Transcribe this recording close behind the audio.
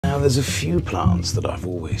there's a few plants that I've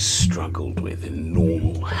always struggled with in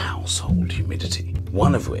normal household humidity.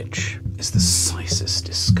 One of which is the Cissus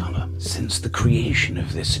Discolour. Since the creation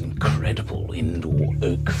of this incredible indoor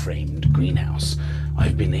oak-framed greenhouse,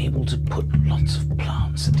 I've been able to put lots of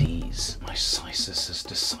plants at ease. My Cissus has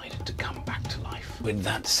decided to come back to life. With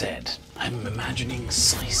that said, I'm imagining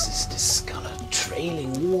Cissus Discolour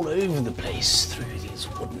trailing all over the place through these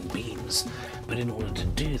wooden beams. But in order to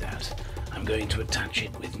do that, I'm going to attach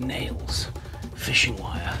it with nails, fishing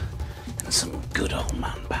wire, and some good old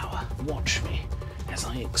manpower. Watch me as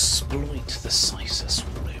I exploit the Cissus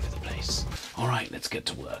all over the place. Alright, let's get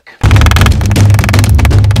to work.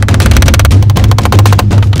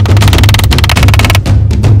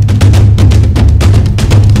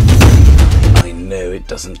 I know it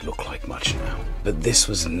doesn't look like much now, but this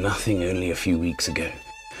was nothing only a few weeks ago.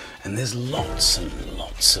 And there's lots and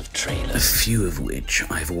lots of trailers, a few of which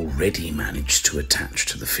I've already managed to attach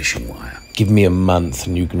to the fishing wire. Give me a month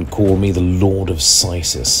and you can call me the Lord of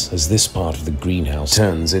Cissus, as this part of the greenhouse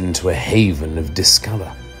turns into a haven of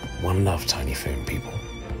discolor. One love, tiny phone people.